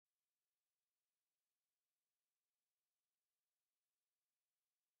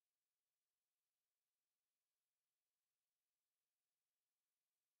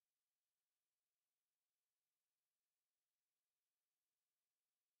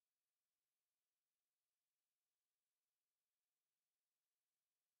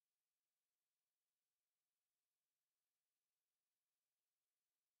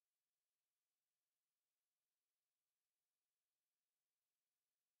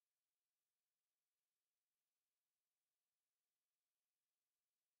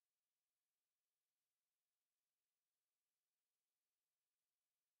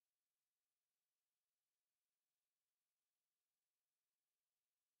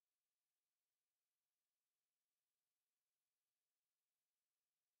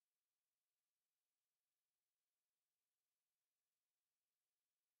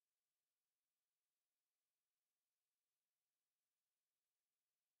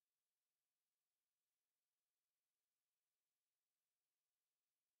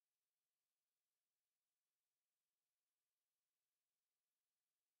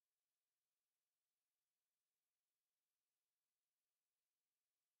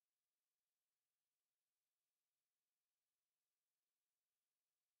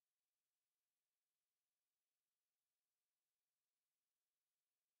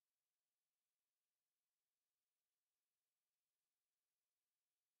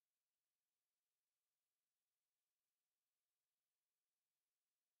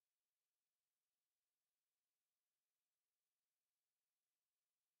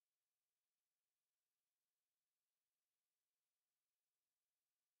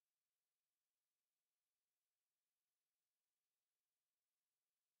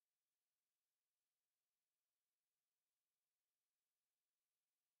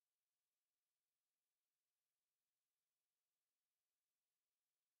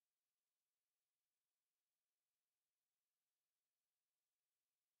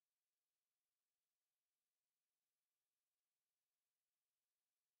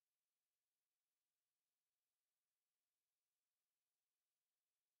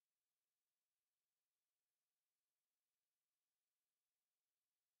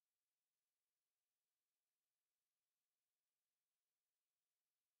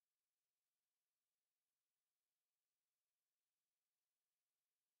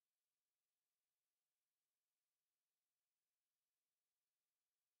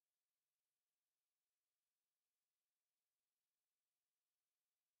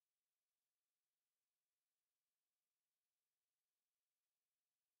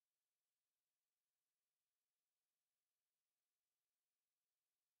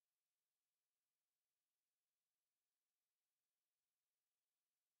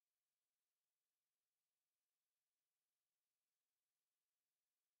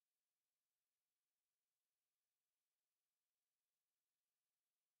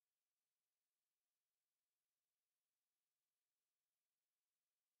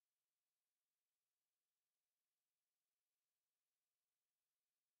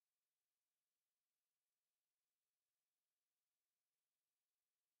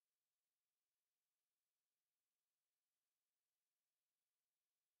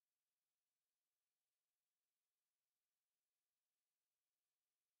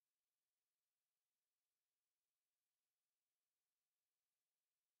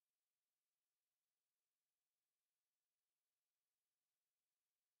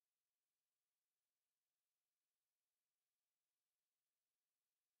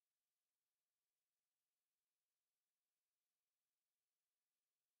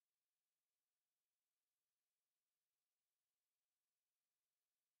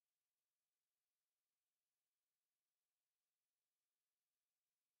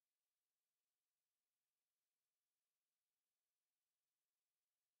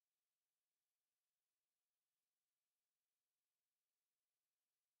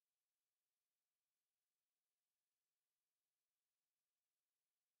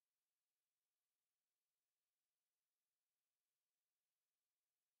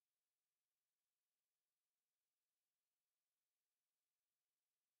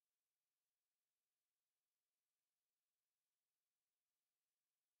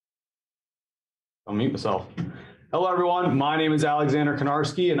I'll mute myself. Hello, everyone. My name is Alexander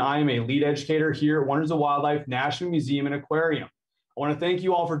Konarski, and I am a lead educator here at Wonders of Wildlife National Museum and Aquarium. I want to thank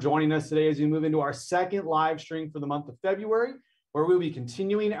you all for joining us today as we move into our second live stream for the month of February, where we'll be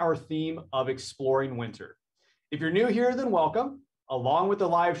continuing our theme of exploring winter. If you're new here, then welcome. Along with the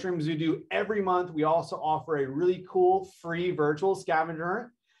live streams we do every month, we also offer a really cool free virtual scavenger hunt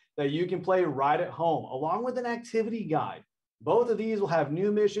that you can play right at home, along with an activity guide. Both of these will have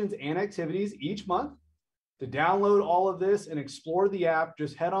new missions and activities each month. To download all of this and explore the app,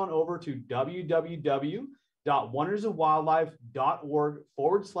 just head on over to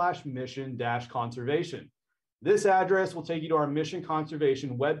www.wondersofwildlife.org/mission-conservation. This address will take you to our mission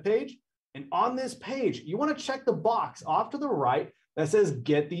conservation webpage. And on this page, you want to check the box off to the right that says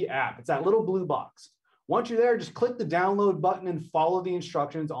get the app. It's that little blue box. Once you're there, just click the download button and follow the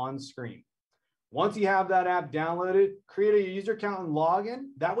instructions on screen. Once you have that app downloaded, create a user account and login.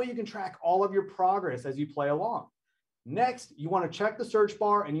 That way you can track all of your progress as you play along. Next, you want to check the search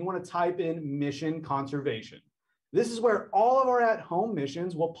bar and you want to type in mission conservation. This is where all of our at-home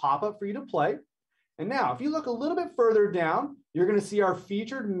missions will pop up for you to play. And now, if you look a little bit further down, you're going to see our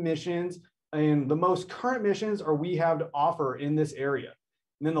featured missions and the most current missions we have to offer in this area.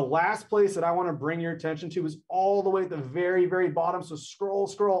 And then the last place that I want to bring your attention to is all the way at the very, very bottom. So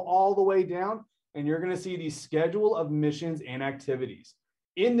scroll all the way down, and you're going to see the schedule of missions and activities.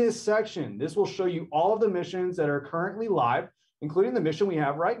 In this section, this will show you all of the missions that are currently live, including the mission we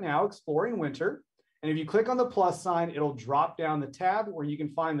have right now, Exploring Winter. And if you click on the plus sign, it'll drop down the tab where you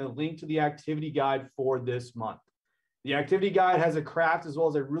can find the link to the activity guide for this month. The activity guide has a craft as well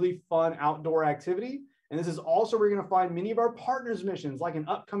as a really fun outdoor activity. And this is also where you're going to find many of our partners' missions, like an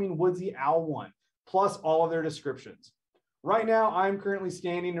upcoming Woodsy Owl one, plus all of their descriptions. Right now, I'm currently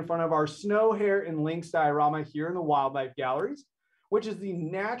standing in front of our snow, hare, and lynx diorama here in the Wildlife Galleries, which is the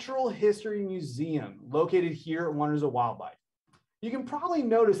Natural History Museum located here at Wonders of Wildlife. You can probably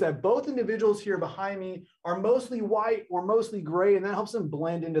notice that both individuals here behind me are mostly white or mostly gray, and that helps them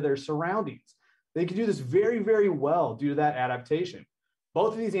blend into their surroundings. They can do this very, very well due to that adaptation.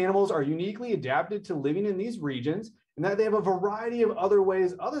 Both of these animals are uniquely adapted to living in these regions, and that they have a variety of other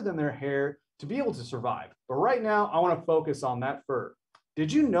ways other than their hair to be able to survive. But right now, I want to focus on that fur.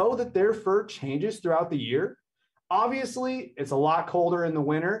 Did you know that their fur changes throughout the year? Obviously, it's a lot colder in the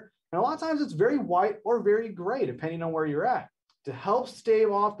winter, and a lot of times it's very white or very gray, depending on where you're at. To help stave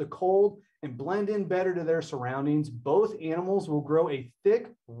off the cold and blend in better to their surroundings, both animals will grow a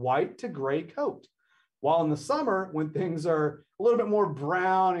thick white to gray coat. While in the summer, when things are a little bit more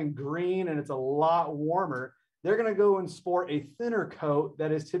brown and green and it's a lot warmer, they're going to go and sport a thinner coat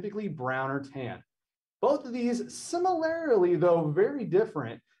that is typically brown or tan. Both of these, similarly, though very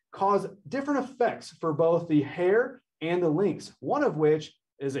different, cause different effects for both the hare and the lynx, one of which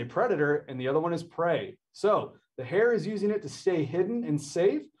is a predator and the other one is prey. So the hare is using it to stay hidden and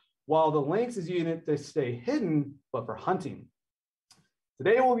safe, while the lynx is using it to stay hidden, but for hunting.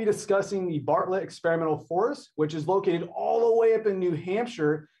 Today, we'll be discussing the Bartlett Experimental Forest, which is located all the way up in New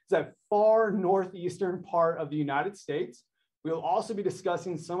Hampshire. It's that far northeastern part of the United States. We'll also be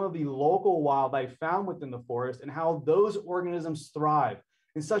discussing some of the local wildlife found within the forest and how those organisms thrive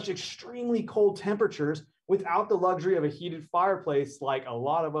in such extremely cold temperatures without the luxury of a heated fireplace like a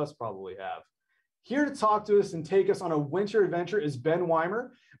lot of us probably have. Here to talk to us and take us on a winter adventure is Ben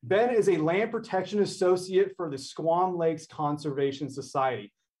Weimer. Ben is a land protection associate for the Squam Lakes Conservation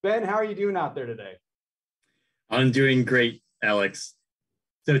Society. Ben, how are you doing out there today? I'm doing great, Alex.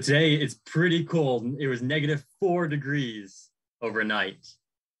 So today it's pretty cold. It was -4 degrees overnight.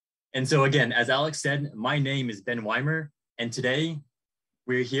 And so again, as Alex said, my name is Ben Weimer, and today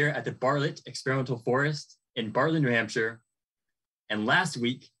we're here at the Bartlett Experimental Forest in Bartlett, New Hampshire. And last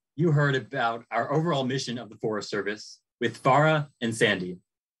week, you heard about our overall mission of the Forest Service with Farah and Sandy.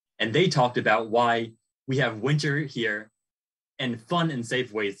 And they talked about why we have winter here and fun and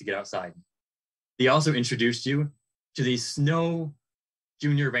safe ways to get outside. They also introduced you to the Snow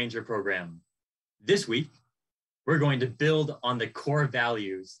Junior Ranger program. This week, we're going to build on the core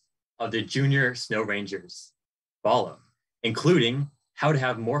values of the Junior Snow Rangers follow, including how to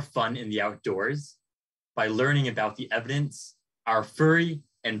have more fun in the outdoors by learning about the evidence our furry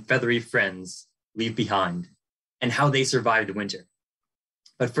and feathery friends leave behind and how they survived winter.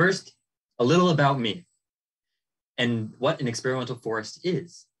 But first, a little about me and what an experimental forest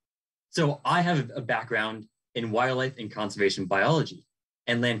is. So I have a background in wildlife and conservation biology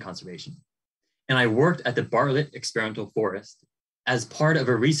and land conservation. And I worked at the Bartlett Experimental Forest as part of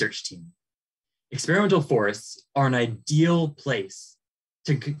a research team. Experimental forests are an ideal place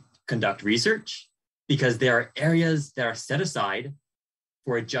to conduct research because they are areas that are set aside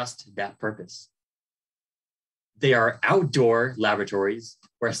for just that purpose. They are outdoor laboratories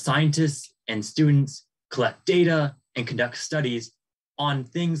where scientists and students collect data and conduct studies on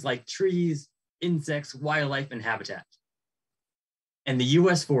things like trees, insects, wildlife, and habitat. And the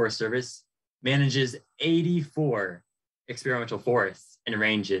US Forest Service manages 84 experimental forests and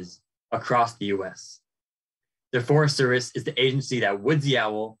ranges across the US. The Forest Service is the agency that Woodsy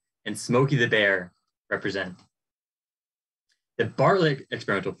Owl and Smokey the Bear represent. The Bartlett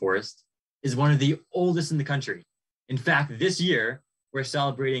Experimental Forest is one of the oldest in the country. In fact, this year, we're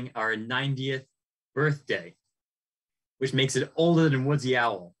celebrating our 90th birthday, which makes it older than Woodsy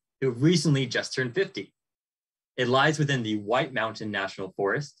Owl, who recently just turned 50. It lies within the White Mountain National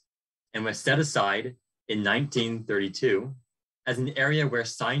Forest and was set aside in 1932 as an area where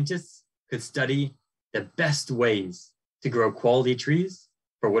scientists could study the best ways to grow quality trees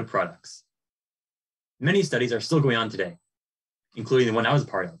for wood products. Many studies are still going on today, including the one I was a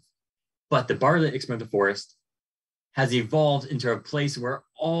part of. But the Bartlett Experimental Forest has evolved into a place where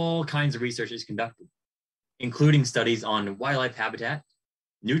all kinds of research is conducted, including studies on wildlife habitat,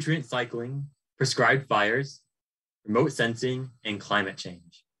 nutrient cycling, prescribed fires, remote sensing, and climate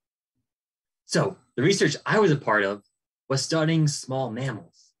change. So the research I was a part of was studying small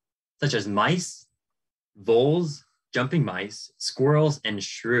mammals, such as mice, voles, jumping mice, squirrels, and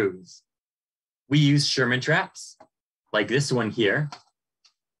shrews. We use Sherman traps, like this one here,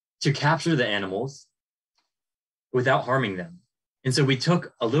 to capture the animals without harming them. And so we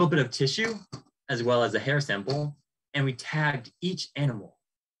took a little bit of tissue as well as a hair sample, and we tagged each animal.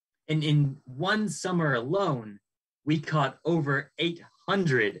 And in one summer alone, we caught over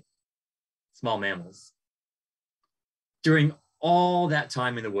 800 small mammals. During all that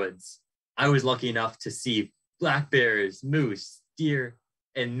time in the woods, I was lucky enough to see black bears, moose, deer,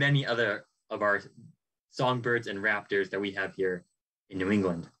 and many other of our songbirds and raptors that we have here in New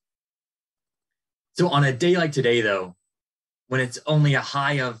England. So on a day like today, though, when it's only a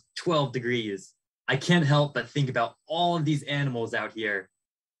high of 12 degrees, I can't help but think about all of these animals out here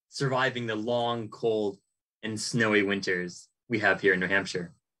surviving the long, cold, and snowy winters we have here in New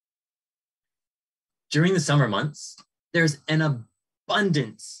Hampshire. During the summer months, there's an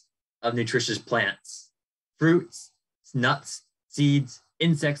abundance of nutritious plants, fruits, nuts, seeds,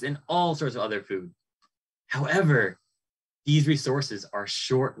 insects, and all sorts of other food. However, these resources are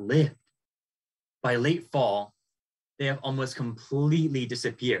short-lived. By late fall, they have almost completely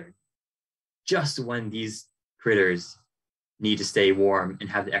disappeared, just when these critters need to stay warm and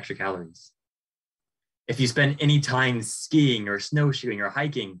have the extra calories. If you spend any time skiing or snowshoeing or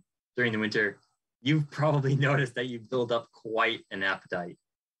hiking during the winter, you've probably noticed that you build up quite an appetite,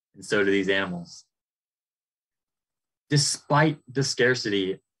 and so do these animals. Despite the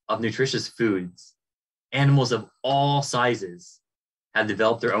scarcity of nutritious foods, animals of all sizes have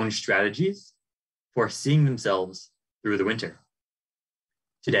developed their own strategies for seeing themselves through the winter.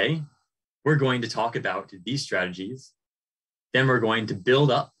 Today, we're going to talk about these strategies. Then we're going to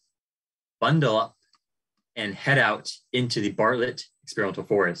build up, bundle up, and head out into the Bartlett Experimental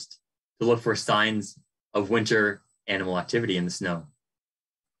Forest to look for signs of winter animal activity in the snow.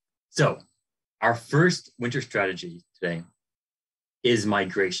 So, our first winter strategy today is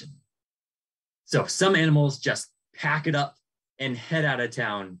migration. So some animals just pack it up and head out of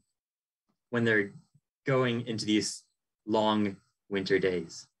town when they're going into these long winter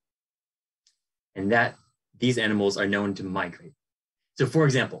days. And that these animals are known to migrate. So for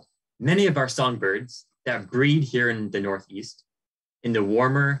example, many of our songbirds that breed here in the Northeast in the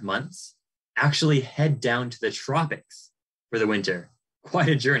warmer months actually head down to the tropics for the winter. Quite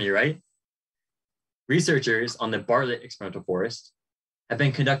a journey, right? Researchers on the Bartlett Experimental Forest have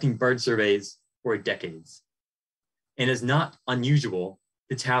been conducting bird surveys for decades. And it's not unusual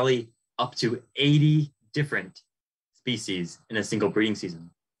to tally up to 80 different species in a single breeding season.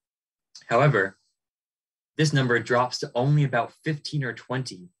 However, this number drops to only about 15 or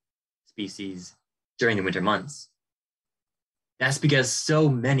 20 species during the winter months. That's because so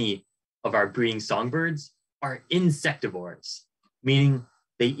many of our breeding songbirds are insectivores, meaning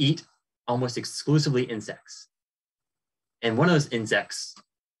they eat almost exclusively insects. And one of those insects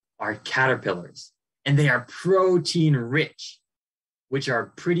are caterpillars, and they are protein rich, which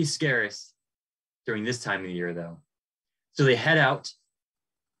are pretty scarce during this time of the year though. So they head out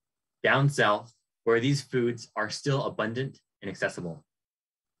down south where these foods are still abundant and accessible.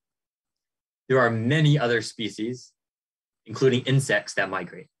 There are many other species, including insects, that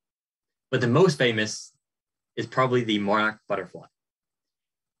migrate. But the most famous is probably the monarch butterfly.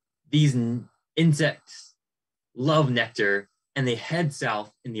 These insects love nectar, and they head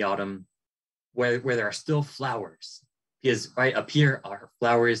south in the autumn where there are still flowers, because right up here, our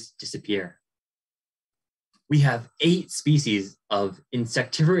flowers disappear. we have 8 species of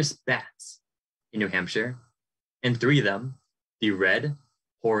insectivorous bats in New Hampshire, and 3 of them, the red,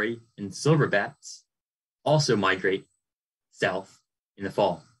 hoary, and silver bats, also migrate south in the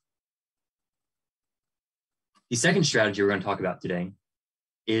fall. The second strategy we're going to talk about today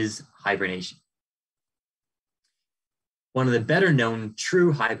is hibernation. One of the better known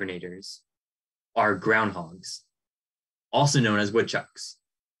true hibernators are groundhogs, also known as woodchucks.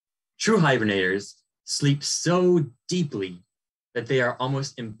 True hibernators sleep so deeply that they are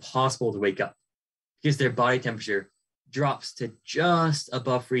almost impossible to wake up because their body temperature drops to just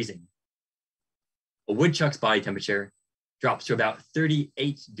above freezing. A woodchuck's body temperature drops to about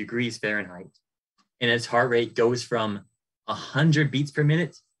 38 degrees Fahrenheit, and its heart rate goes from 100 beats per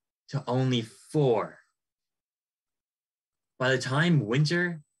minute to only 4. By the time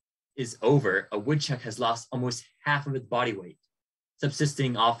winter is over, a woodchuck has lost almost half of its body weight,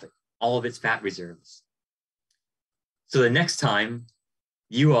 subsisting off all of its fat reserves. So the next time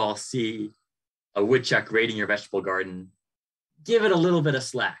you all see a woodchuck raiding your vegetable garden, give it a little bit of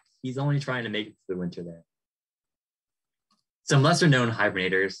slack. He's only trying to make it through the winter there. Some lesser known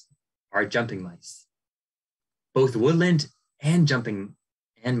hibernators are jumping mice. Both woodland and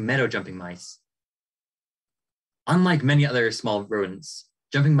meadow jumping mice. Unlike many other small rodents,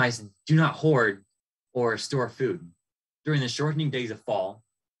 jumping mice do not hoard or store food. During the shortening days of fall,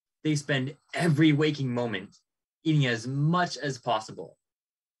 they spend every waking moment eating as much as possible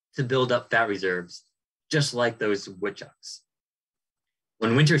to build up fat reserves, just like those woodchucks.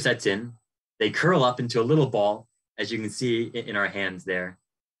 When winter sets in, they curl up into a little ball, as you can see in our hands there,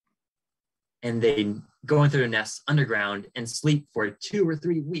 and they go into their nests underground and sleep for 2 or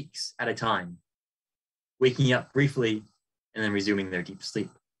 3 weeks at a time, waking up briefly and then resuming their deep sleep.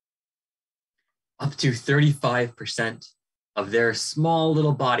 Up to 35% of their small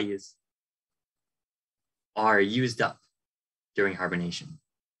little bodies are used up during hibernation.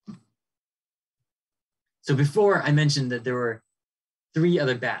 So before I mentioned that there were 3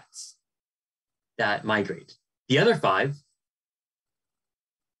 other bats that migrate. The other 5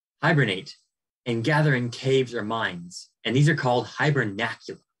 hibernate and gather in caves or mines, and these are called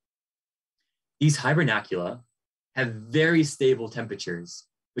hibernacula. These hibernacula have very stable temperatures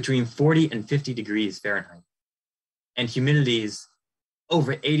between 40 and 50 degrees Fahrenheit, and humidities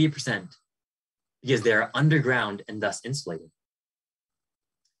over 80% because they are underground and thus insulated.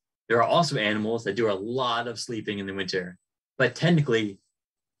 There are also animals that do a lot of sleeping in the winter, but technically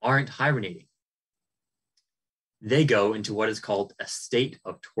aren't hibernating. They go into what is called a state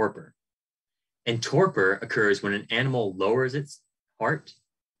of torpor. And torpor occurs when an animal lowers its heart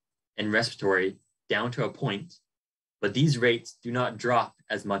and respiratory down to a point, but these rates do not drop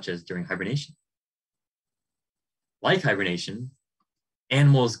as much as during hibernation. Like hibernation,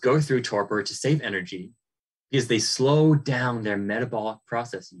 animals go through torpor to save energy because they slow down their metabolic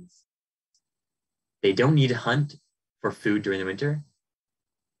processes. They don't need to hunt for food during the winter.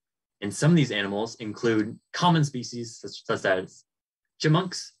 And some of these animals include common species such as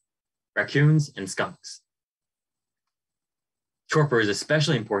chipmunks, raccoons, and skunks. Torpor is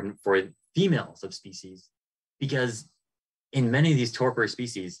especially important for females of species because in many of these torpor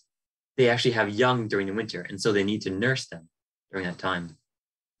species, they actually have young during the winter, and so they need to nurse them during that time.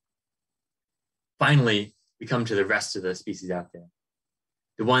 Finally, we come to the rest of the species out there,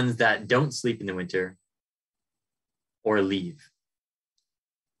 the ones that don't sleep in the winter or leave.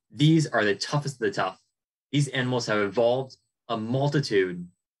 These are the toughest of the tough. These animals have evolved a multitude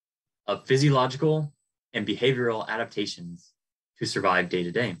of physiological and behavioral adaptations to survive day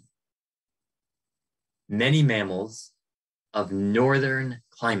to day. Many mammals of northern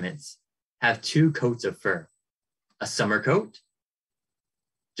climates have 2 coats of fur, a summer coat,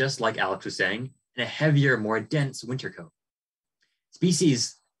 just like Alex was saying, and a heavier, more dense winter coat.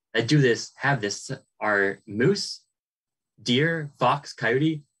 Species that have this are moose, deer, fox,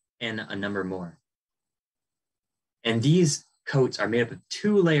 coyote, and a number more. And these coats are made up of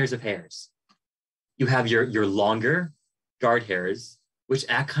 2 layers of hairs. You have your longer guard hairs, which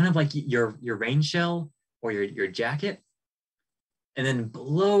act kind of like your rain shell or your jacket. And then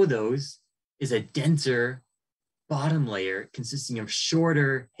below those is a denser bottom layer consisting of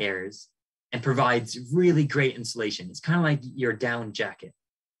shorter hairs and provides really great insulation. It's kind of like your down jacket.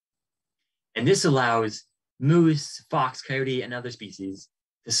 And this allows moose, fox, coyote, and other species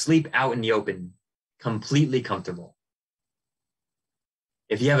to sleep out in the open, completely comfortable.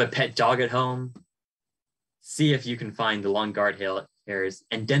 If you have a pet dog at home, see if you can find the long guard hairs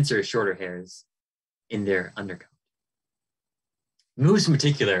and denser, shorter hairs in their undercoat. Moose in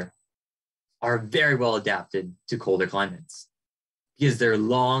particular are very well adapted to colder climates because their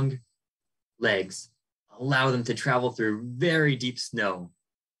long legs allow them to travel through very deep snow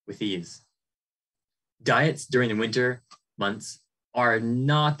with ease. Diets during the winter months are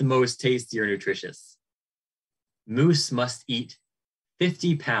not the most tasty or nutritious. Moose must eat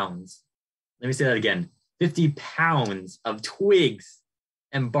 50 pounds. Let me say that again, 50 pounds of twigs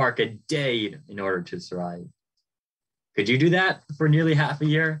and bark a day in order to survive. Could you do that for nearly half a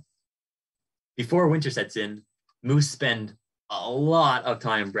year? Before winter sets in, moose spend a lot of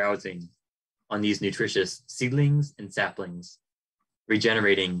time browsing on these nutritious seedlings and saplings,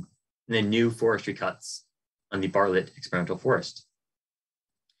 regenerating in the new forestry cuts on the Bartlett experimental forest.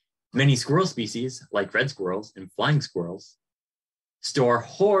 Many squirrel species, like red squirrels and flying squirrels, store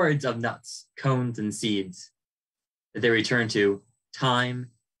hordes of nuts, cones, and seeds that they return to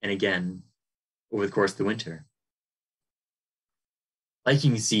time and again over the course of the winter. Like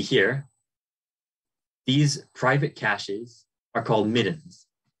you can see here, these private caches are called middens,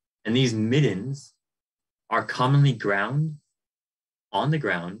 and these middens are commonly ground on the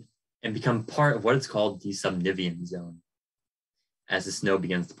ground and become part of what is called the subnivean zone as the snow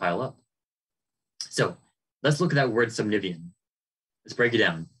begins to pile up. So let's look at that word subnivean. Let's break it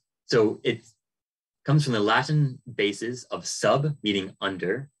down. So it comes from the Latin bases of sub, meaning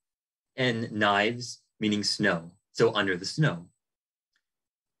under, and nives, meaning snow, so under the snow.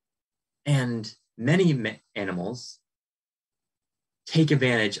 And many animals take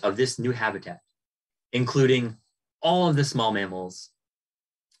advantage of this new habitat, including all of the small mammals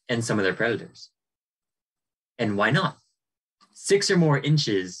and some of their predators. And why not? 6 or more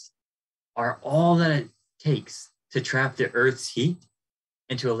inches are all that it takes to trap the Earth's heat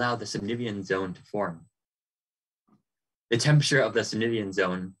and to allow the subnivean zone to form. The temperature of the subnivean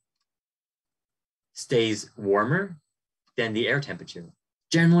zone stays warmer than the air temperature,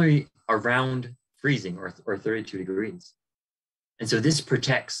 generally around freezing or 32 degrees. And so this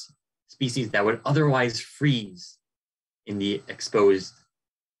protects species that would otherwise freeze in the exposed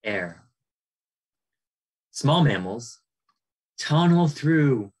air. Small mammals tunnel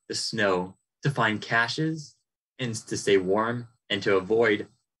through the snow to find caches and to stay warm and to avoid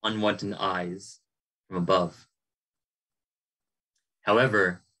unwanted eyes from above.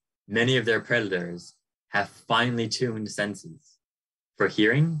 However, many of their predators have finely tuned senses for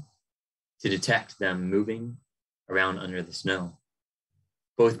hearing to detect them moving around under the snow.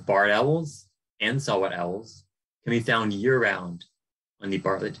 Both barred owls and saw-whet owls can be found year-round on the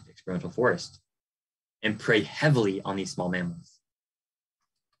Bartlett experimental forest and prey heavily on these small mammals.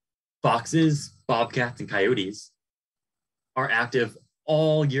 Foxes, bobcats, and coyotes are active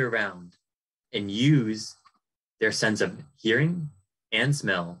all year round and use their sense of hearing and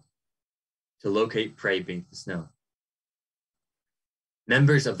smell to locate prey beneath the snow.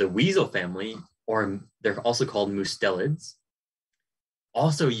 Members of the weasel family, or they're also called mustelids,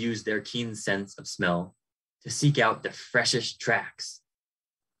 also use their keen sense of smell to seek out the freshest tracks.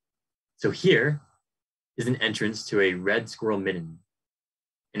 So here is an entrance to a red squirrel midden,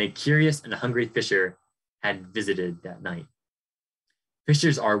 and a curious and hungry fisher had visited that night.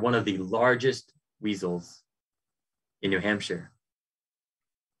 Fishers are one of the largest weasels in New Hampshire.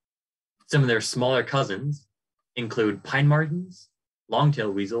 Some of their smaller cousins include pine martens,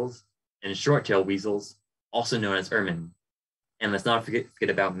 long-tailed weasels, and short-tailed weasels, also known as ermine. And let's not forget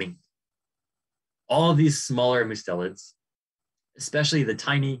about mink. All of these smaller mustelids, especially the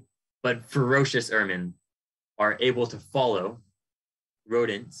tiny but ferocious ermine, are able to follow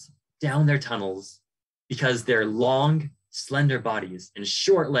rodents down their tunnels because their long, slender bodies and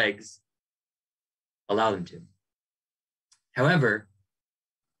short legs allow them to. However,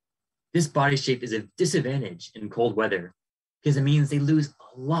 this body shape is a disadvantage in cold weather because it means they lose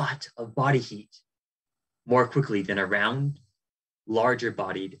a lot of body heat more quickly than a round,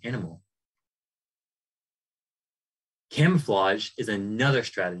 larger-bodied animal. Camouflage is another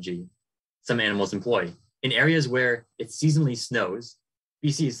strategy some animals employ. In areas where it seasonally snows,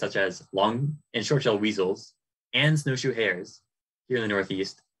 species such as long and short-tailed weasels and snowshoe hares here in the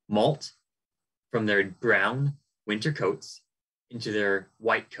Northeast molt from their brown winter coats into their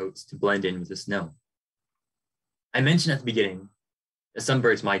white coats to blend in with the snow. I mentioned at the beginning that some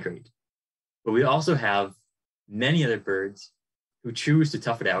birds migrate, but we also have many other birds who choose to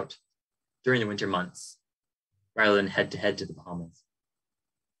tough it out during the winter months rather than head to the Bahamas.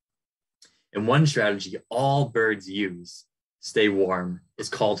 And one strategy all birds use to stay warm is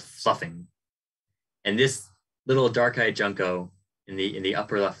called fluffing. And this little dark-eyed junco in the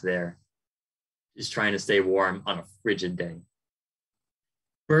upper left there is trying to stay warm on a frigid day.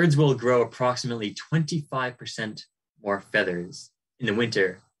 Birds will grow approximately 25% more feathers in the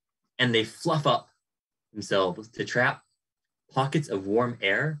winter, and they fluff up themselves to trap pockets of warm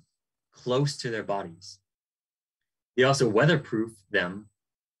air close to their bodies. They also weatherproof them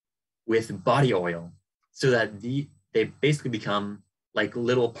with body oil so that they basically become like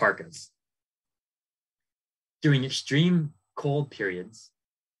little parkas. During extreme cold periods,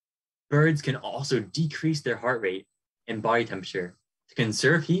 birds can also decrease their heart rate and body temperature to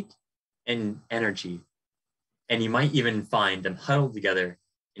conserve heat and energy. And you might even find them huddled together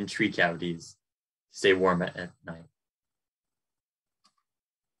in tree cavities to stay warm at night.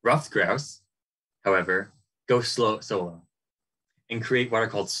 Ruffed grouse, however, go solo and create what are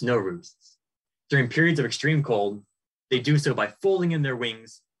called snow roosts. During periods of extreme cold, they do so by folding in their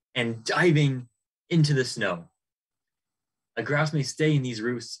wings and diving into the snow. A grouse may stay in these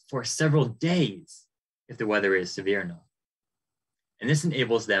roosts for several days if the weather is severe enough. And this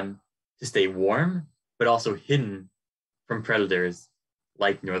enables them to stay warm, but also hidden from predators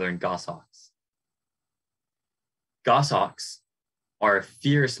like northern goshawks. Goshawks are a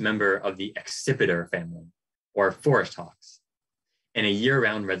fierce member of the accipiter family, or forest hawks, and a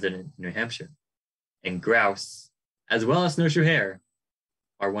year-round resident in New Hampshire. And grouse, as well as snowshoe hare,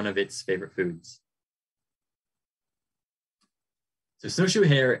 are one of its favorite foods. So snowshoe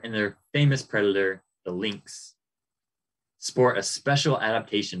hare and their famous predator, the lynx, sport a special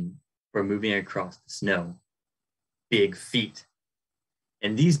adaptation for moving across the snow: big feet.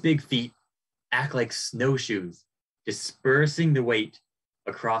 And these big feet act like snowshoes, dispersing the weight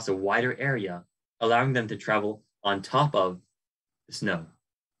across a wider area, allowing them to travel on top of the snow.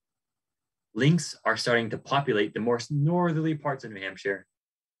 Lynx are starting to populate the more northerly parts of New Hampshire,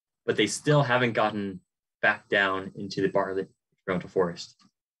 but they still haven't gotten back down into the Bartlett experimental forest,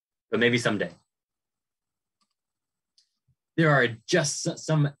 but maybe someday. There are just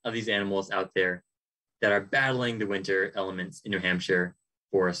some of these animals out there that are battling the winter elements in New Hampshire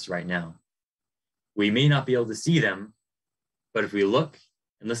forests right now. We may not be able to see them, but if we look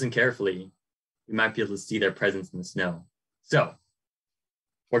and listen carefully, we might be able to see their presence in the snow. So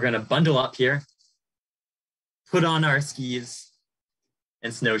we're going to bundle up here, put on our skis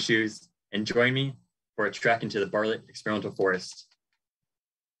and snowshoes, and join me for a trek into the Bartlett Experimental Forest.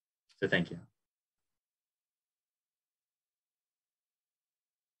 So thank you.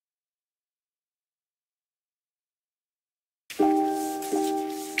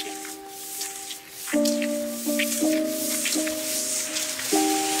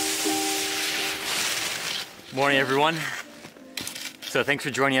 Morning, everyone. So thanks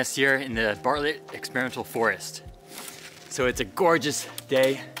for joining us here in the Bartlett Experimental Forest. So it's a gorgeous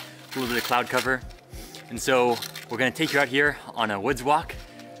day, a little bit of cloud cover. And so we're gonna take you out here on a woods walk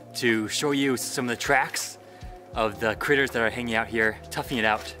to show you some of the tracks of the critters that are hanging out here, toughing it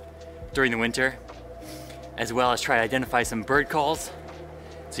out during the winter, as well as try to identify some bird calls.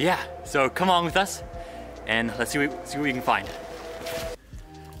 So yeah, so come along with us and let's see what we can find.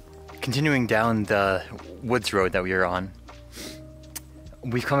 Continuing down the woods road that we are on,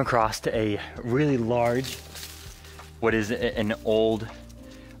 we've come across a really large, what is an old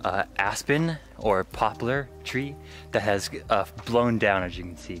aspen or poplar tree that has blown down, as you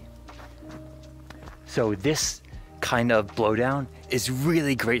can see. So this kind of blowdown is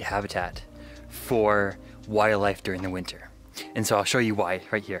really great habitat for wildlife during the winter. And so I'll show you why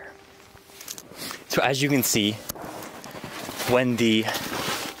right here. So as you can see, when the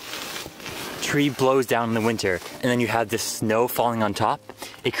tree blows down in the winter and then you have this snow falling on top,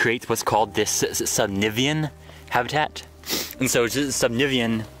 it creates what's called this subnivean habitat. And so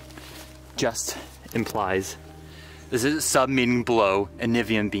subnivean just implies, this is sub meaning below and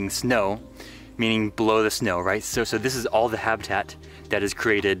nivean being snow, meaning below the snow, right? So this is all the habitat that is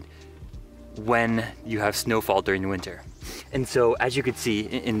created when you have snowfall during the winter. And so as you can see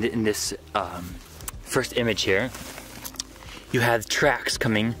in this first image here, you have tracks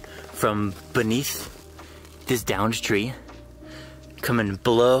coming from beneath this downed tree, coming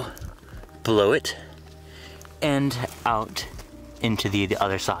below it, and out into the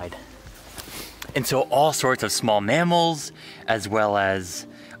other side. And so all sorts of small mammals, as well as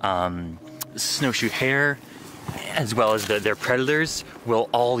snowshoe hare, as well as their predators, will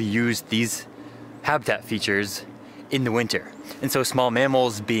all use these habitat features in the winter. And so small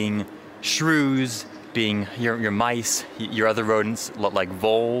mammals being shrews, being your mice, your other rodents like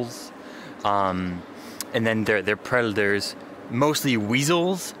voles, and then their predators, mostly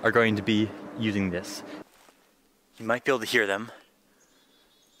weasels, are going to be using this. You might be able to hear them.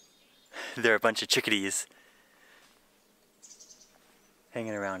 They're a bunch of chickadees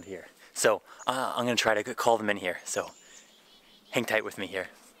hanging around here. So I'm gonna try to call them in here. So hang tight with me here.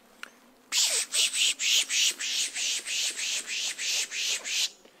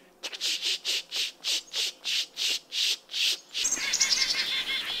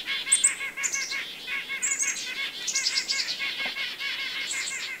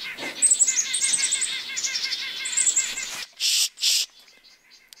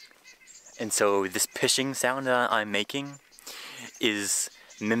 And so this pishing sound that I'm making is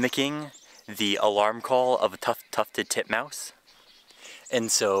mimicking the alarm call of a tufted titmouse.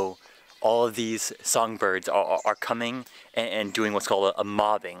 And so all of these songbirds are coming and doing what's called a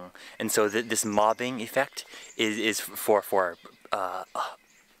mobbing. And so this mobbing effect is for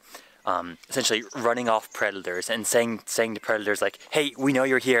essentially running off predators and saying to predators like, hey, we know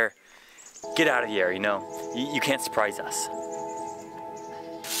you're here, get out of here, you know, you can't surprise us.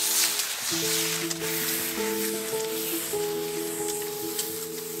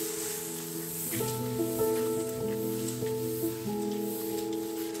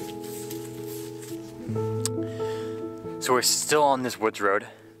 So we're still on this woods road,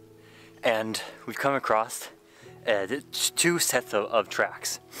 and we've come across two sets of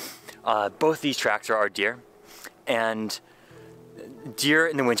tracks. Both these tracks are deer, and deer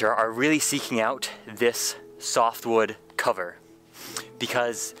in the winter are really seeking out this softwood cover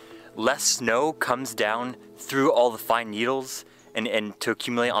because less snow comes down through all the fine needles and to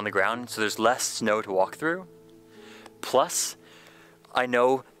accumulate on the ground, so there's less snow to walk through. Plus, I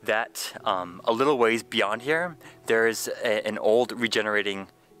know that a little ways beyond here, there's an old regenerating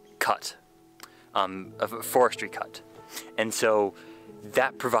cut, a forestry cut. And so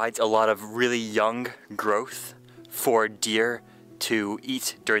that provides a lot of really young growth for deer to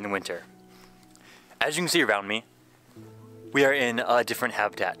eat during the winter. As you can see around me, we are in a different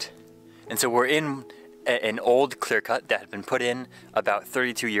habitat. And so we're in an old clear cut that had been put in about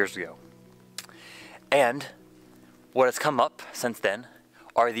 32 years ago. And what has come up since then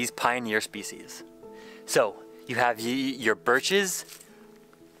are these pioneer species. So you have your birches,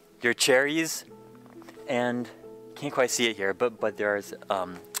 your cherries, and can't quite see it here, but there's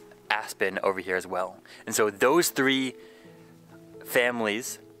aspen over here as well. And so those three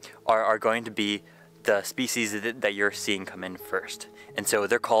families are going to be the species that you're seeing come in first. And so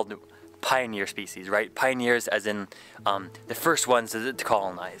they're called pioneer species, right? Pioneers as in the first ones to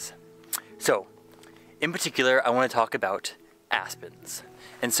colonize. So in particular, I want to talk about aspens.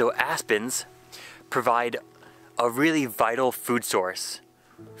 And so aspens provide a really vital food source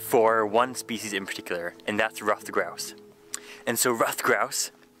for one species in particular, and that's ruffed grouse. And so ruffed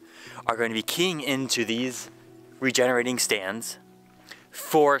grouse are going to be keying into these regenerating stands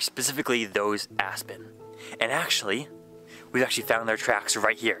for specifically those aspen. And actually, we've actually found their tracks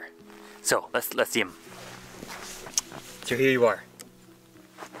right here. So let's see them. So here you are,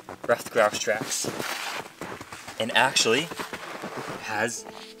 ruffed grouse tracks. And actually has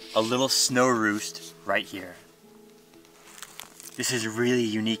a little snow roost right here. This is really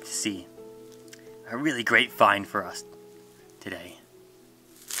unique to see. A really great find for us today.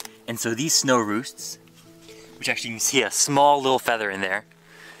 And so these snow roosts, which actually you can see a small little feather in there,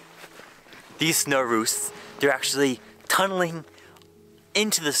 these snow roosts, they're actually tunneling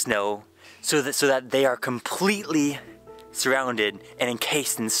into the snow so that they are completely surrounded and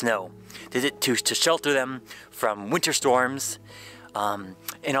encased in snow to shelter them from winter storms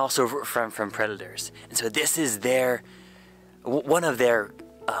and also from predators. And so this is one of their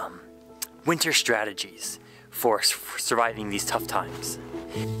winter strategies for surviving these tough times.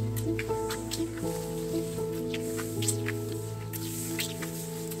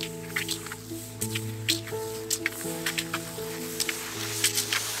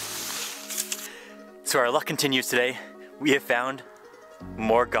 So our luck continues today. We have found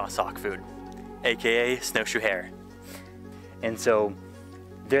more goshawk food, aka snowshoe hare. And so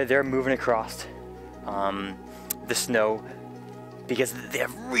they're moving across the snow because they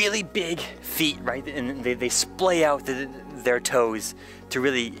have really big feet, right? And they splay out their toes to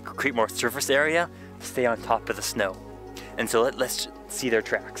really create more surface area to stay on top of the snow. And so let's see their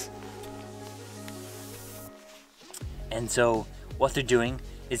tracks. And so what they're doing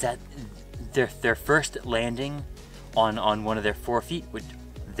is that they're first landing on one of their forefeet, which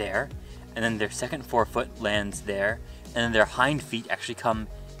there, and then their second forefoot lands there, and then their hind feet actually come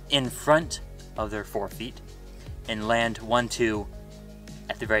in front of their forefeet and land 1, 2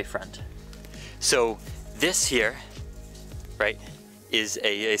 at the very front. So this here, right, is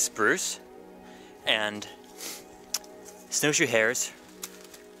a spruce, and snowshoe hares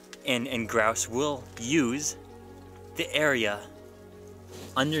and grouse will use the area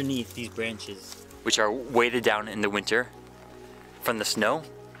underneath these branches, which are weighted down in the winter from the snow,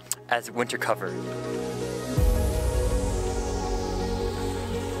 as winter cover.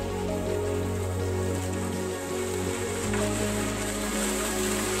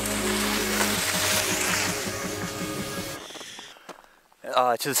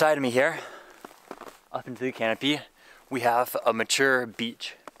 To the side of me here, up into the canopy, we have a mature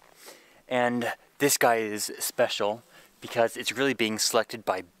beech. And this guy is special because it's really being selected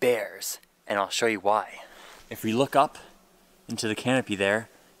by bears and I'll show you why. If we look up into the canopy there,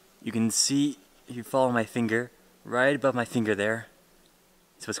 you can see, if you follow my finger, right above my finger there,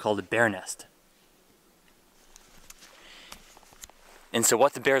 it's what's called a bear nest. And so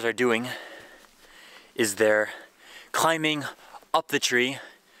what the bears are doing is they're climbing up the tree.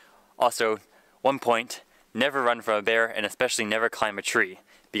 Also, one point, never run from a bear, and especially never climb a tree,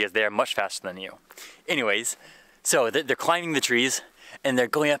 because they are much faster than you. Anyways, so they're climbing the trees, and they're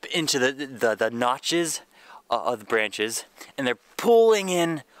going up into the notches of the branches, and they're pulling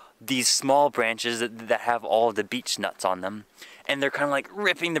in these small branches that have all of the beech nuts on them, and they're kind of like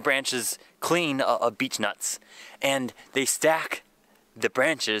ripping the branches clean of beech nuts, and they stack the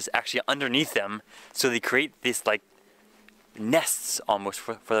branches actually underneath them, so they create these like nests almost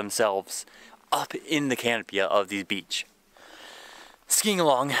for themselves up in the canopy of these beech. Skiing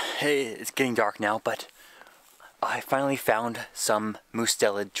along, it's getting dark now, but I finally found some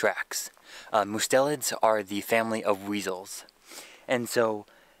mustelid tracks. Mustelids are the family of weasels, and so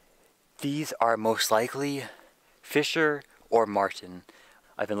these are most likely fisher or marten.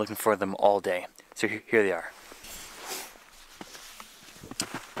 I've been looking for them all day, so here they are.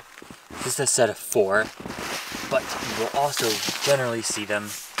 This is a set of 4, but you will also generally see them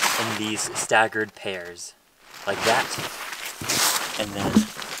in these staggered pairs, like that. And then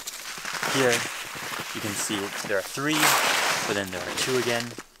here you can see there are 3, but then there are 2 again,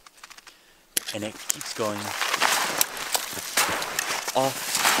 and it keeps going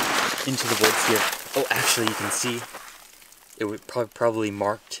off into the woods here. Oh, actually you can see it would probably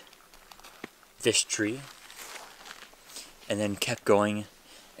marked this tree, and then kept going,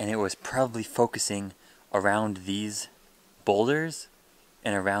 and it was probably focusing around these boulders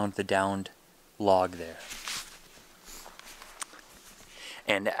and around the downed log there.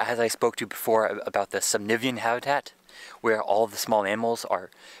 And as I spoke to before about the subnivean habitat, where all the small mammals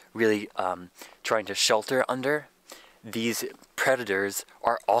are really trying to shelter under, these predators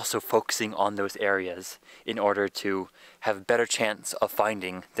are also focusing on those areas in order to have a better chance of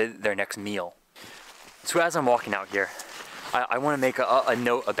finding their next meal. So as I'm walking out here, I want to make a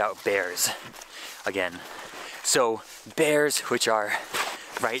note about bears again. So bears, which are,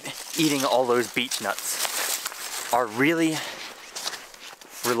 right, eating all those beech nuts, are really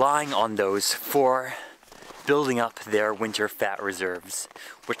relying on those for building up their winter fat reserves,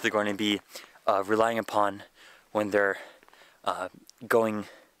 which they're going to be relying upon when they're going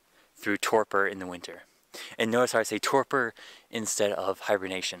through torpor in the winter. And notice how I say torpor instead of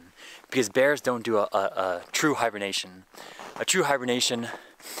hibernation, because bears don't do a true hibernation. A true hibernation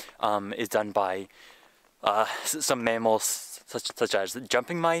is done by some mammals such as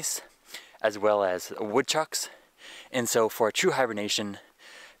jumping mice, as well as woodchucks. And so for a true hibernation,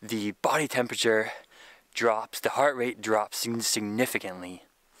 the body temperature drops, the heart rate drops significantly,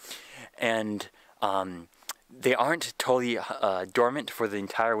 and they aren't totally dormant for the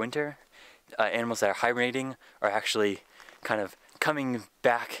entire winter. Animals that are hibernating are actually kind of coming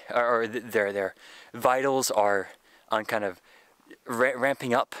back, or their vitals are on kind of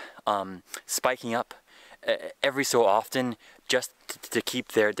ramping up, spiking up every so often, just to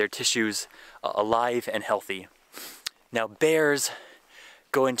keep their tissues alive and healthy. Now bears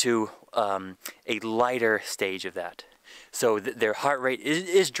go into a lighter stage of that. So their heart rate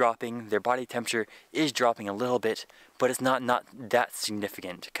is dropping, their body temperature is dropping a little bit, but it's not that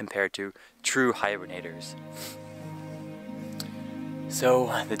significant compared to true hibernators.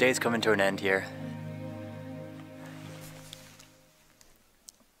 So the day's coming to an end here.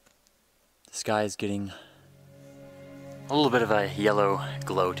 The sky is getting a little bit of a yellow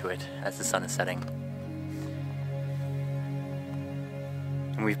glow to it as the sun is setting.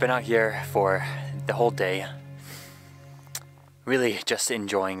 And we've been out here for the whole day, really just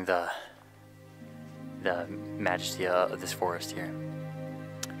enjoying the majesty of this forest here.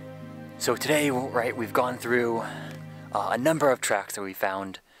 So today, right, we've gone through a number of tracks that we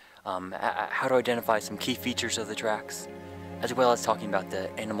found, how to identify some key features of the tracks, as well as talking about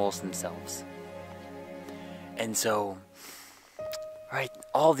the animals themselves. And so, right,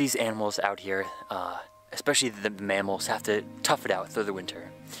 all these animals out here, especially the mammals, have to tough it out through the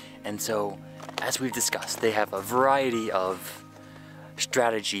winter. And so, as we've discussed, they have a variety of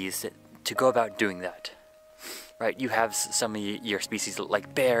strategies to go about doing that. Right, you have some of your species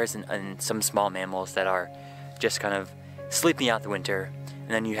like bears and some small mammals that are just kind of sleeping out the winter.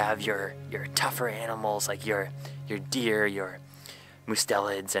 And then you have your tougher animals like your deer, your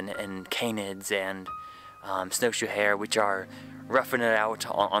mustelids and canids and snowshoe hare, which are roughing it out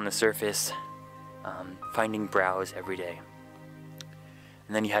on the surface, finding browse every day.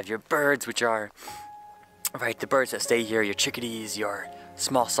 And then you have your birds, which are, right, the birds that stay here, your chickadees, your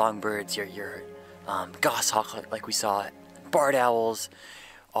small songbirds, your goshawk like we saw, barred owls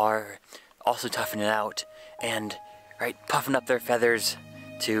are also toughing it out and puffing up their feathers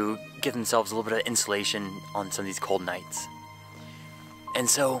to give themselves a little bit of insulation on some of these cold nights. And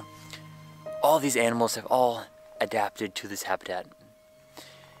so all these animals have all adapted to this habitat,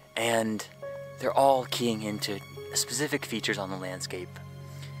 and they're all keying into specific features on the landscape.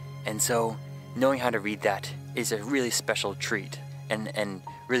 And so knowing how to read that is a really special treat and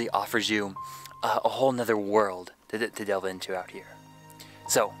really offers you a whole nother world to delve into out here.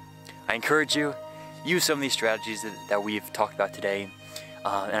 So I encourage you, use some of these strategies that we've talked about today,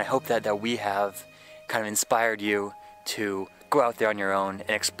 and I hope that we have kind of inspired you to go out there on your own and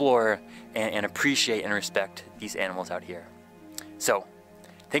explore and appreciate and respect these animals out here. So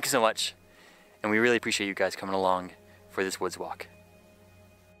thank you so much, and we really appreciate you guys coming along for this woods walk.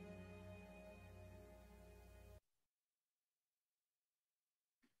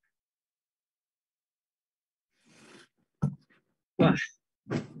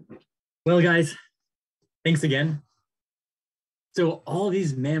 Well, guys, thanks again. So all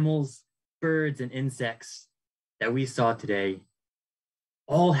these mammals, birds, and insects that we saw today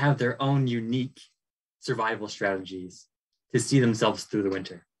all have their own unique survival strategies to see themselves through the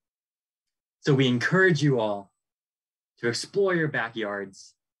winter. So we encourage you all to explore your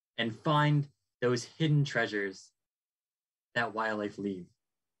backyards and find those hidden treasures that wildlife leave.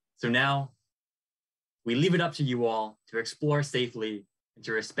 So now we leave it up to you all to explore safely and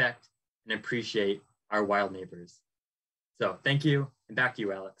to respect and appreciate our wild neighbors. So thank you, and back to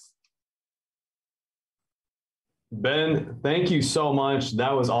you, Alex. Ben, thank you so much.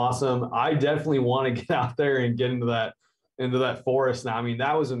 That was awesome. I definitely want to get out there and get into that forest now. I mean,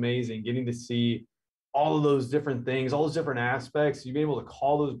 that was amazing, getting to see all of those different things, all those different aspects. You've been able to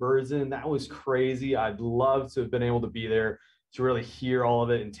call those birds in. That was crazy. I'd love to have been able to be there to really hear all of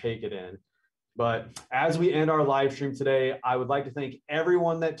it and take it in. But as we end our live stream today, I would like to thank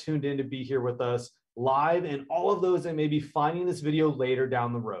everyone that tuned in to be here with us live, and all of those that may be finding this video later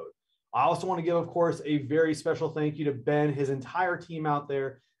down the road. I also want to give, of course, a very special thank you to Ben, his entire team out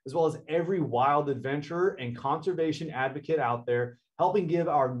there, as well as every wild adventurer and conservation advocate out there helping give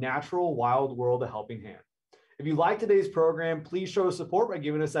our natural wild world a helping hand. If you like today's program, please show us support by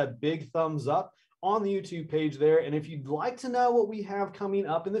giving us that big thumbs up on the YouTube page there. And if you'd like to know what we have coming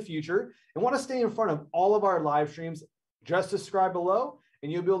up in the future and want to stay in front of all of our live streams, just subscribe below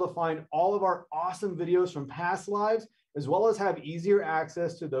and you'll be able to find all of our awesome videos from past lives, as well as have easier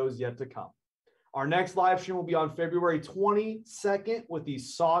access to those yet to come. Our next live stream will be on February 22nd with the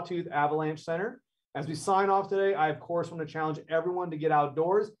Sawtooth Avalanche Center. As we sign off today, I, of course, want to challenge everyone to get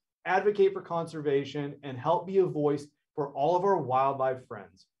outdoors, advocate for conservation, and help be a voice for all of our wildlife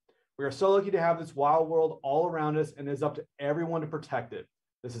friends. We are so lucky to have this wild world all around us, and it's up to everyone to protect it.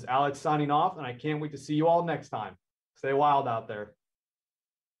 This is Alex signing off, and I can't wait to see you all next time. Stay wild out there.